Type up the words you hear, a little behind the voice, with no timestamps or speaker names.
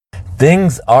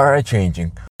Things are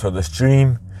changing. So the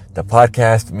stream, the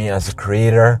podcast, me as a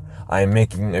creator, I'm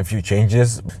making a few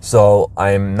changes. So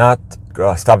I'm not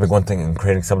stopping one thing and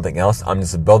creating something else. I'm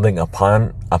just building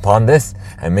upon this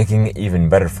and making it even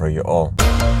better for you all.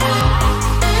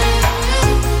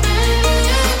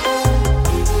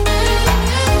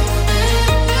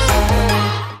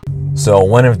 So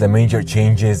one of the major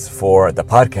changes for the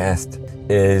podcast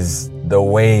is the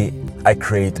way I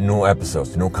create new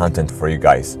episodes, new content for you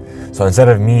guys. So instead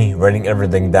of me writing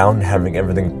everything down, having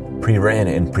everything pre-written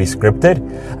and pre-scripted,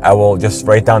 I will just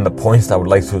write down the points that I would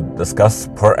like to discuss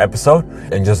per episode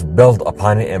and just build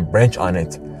upon it and branch on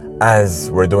it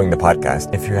as we're doing the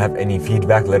podcast. If you have any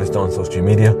feedback, let us know on social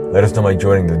media. Let us know by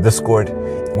joining the Discord.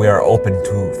 We are open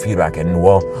to feedback and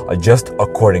will adjust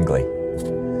accordingly.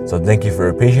 So thank you for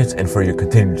your patience and for your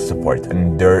continued support.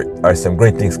 And there are some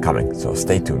great things coming, so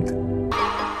stay tuned.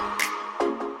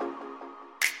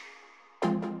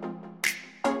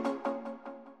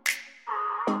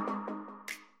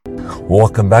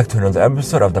 Welcome back to another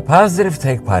episode of the Positive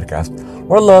Take Podcast,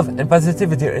 where love and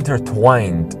positivity are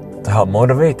intertwined to help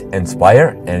motivate,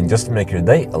 inspire, and just make your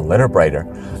day a little brighter.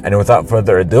 And without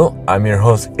further ado, I'm your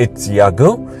host, it's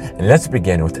Yagu, and let's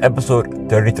begin with episode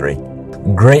 33.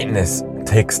 Greatness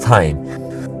takes time.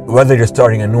 Whether you're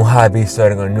starting a new hobby,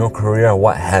 starting a new career,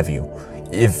 what have you.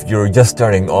 If you're just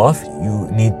starting off, you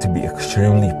need to be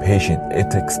extremely patient.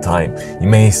 It takes time. You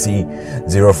may see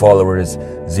 0 followers,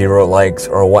 0 likes,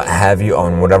 or what have you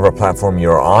on whatever platform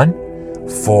you're on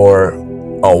for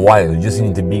a while. You just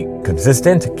need to be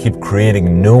consistent, keep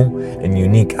creating new and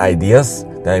unique ideas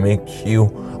that make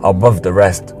you above the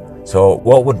rest. So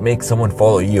what would make someone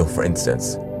follow you, for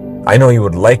instance? I know you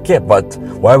would like it, but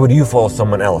why would you follow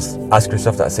someone else? Ask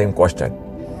yourself that same question.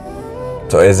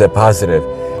 So is it positive?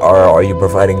 Or are you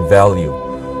providing value?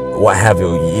 What have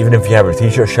you? Even if you have a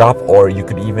t-shirt shop, or you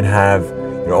could even have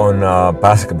your own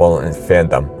basketball and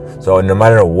fandom. So no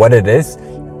matter what it is,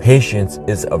 patience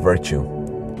is a virtue.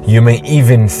 You may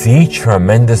even see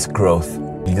tremendous growth.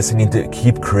 You just need to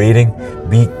keep creating,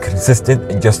 be consistent,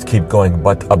 and just keep going.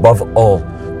 But above all,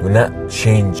 do not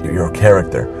change your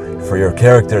character. For your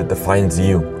character defines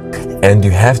you. And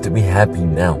you have to be happy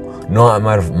now. No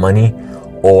amount of money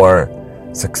or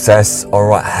success or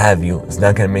what have you is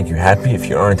not going to make you happy if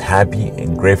you aren't happy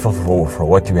and grateful for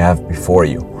what you have before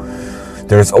you.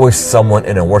 There's always someone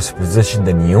in a worse position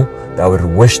than you that would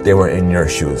wish they were in your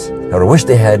shoes. That would wish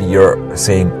they had your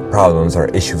same problems or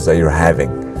issues that you're having.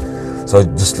 So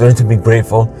just learn to be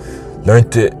grateful. Learn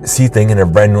to see things in a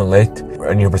brand new light,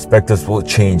 and your perspectives will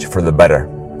change for the better.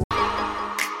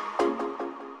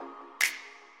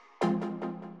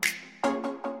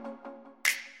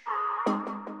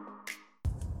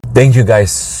 Thank you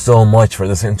guys so much for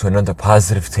listening to another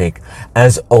Positive Take.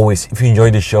 As always, if you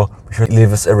enjoyed the show, be sure to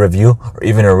leave us a review or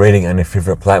even a rating on your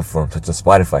favorite platform such as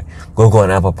Spotify, Google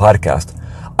and Apple Podcast,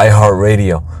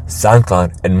 iHeartRadio,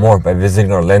 SoundCloud, and more by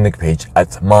visiting our landing page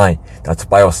at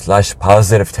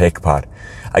my.bio/positivetakepod.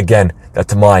 Again,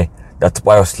 that's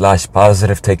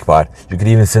my.bio/positivetakepod. You can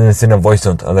even send us in a voice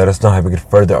note and let us know how we can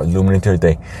further illuminate your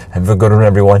day. Have a good one,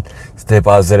 everyone. Stay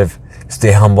positive,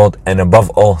 stay humbled, and above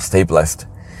all, stay blessed.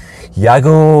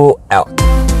 Yagu out.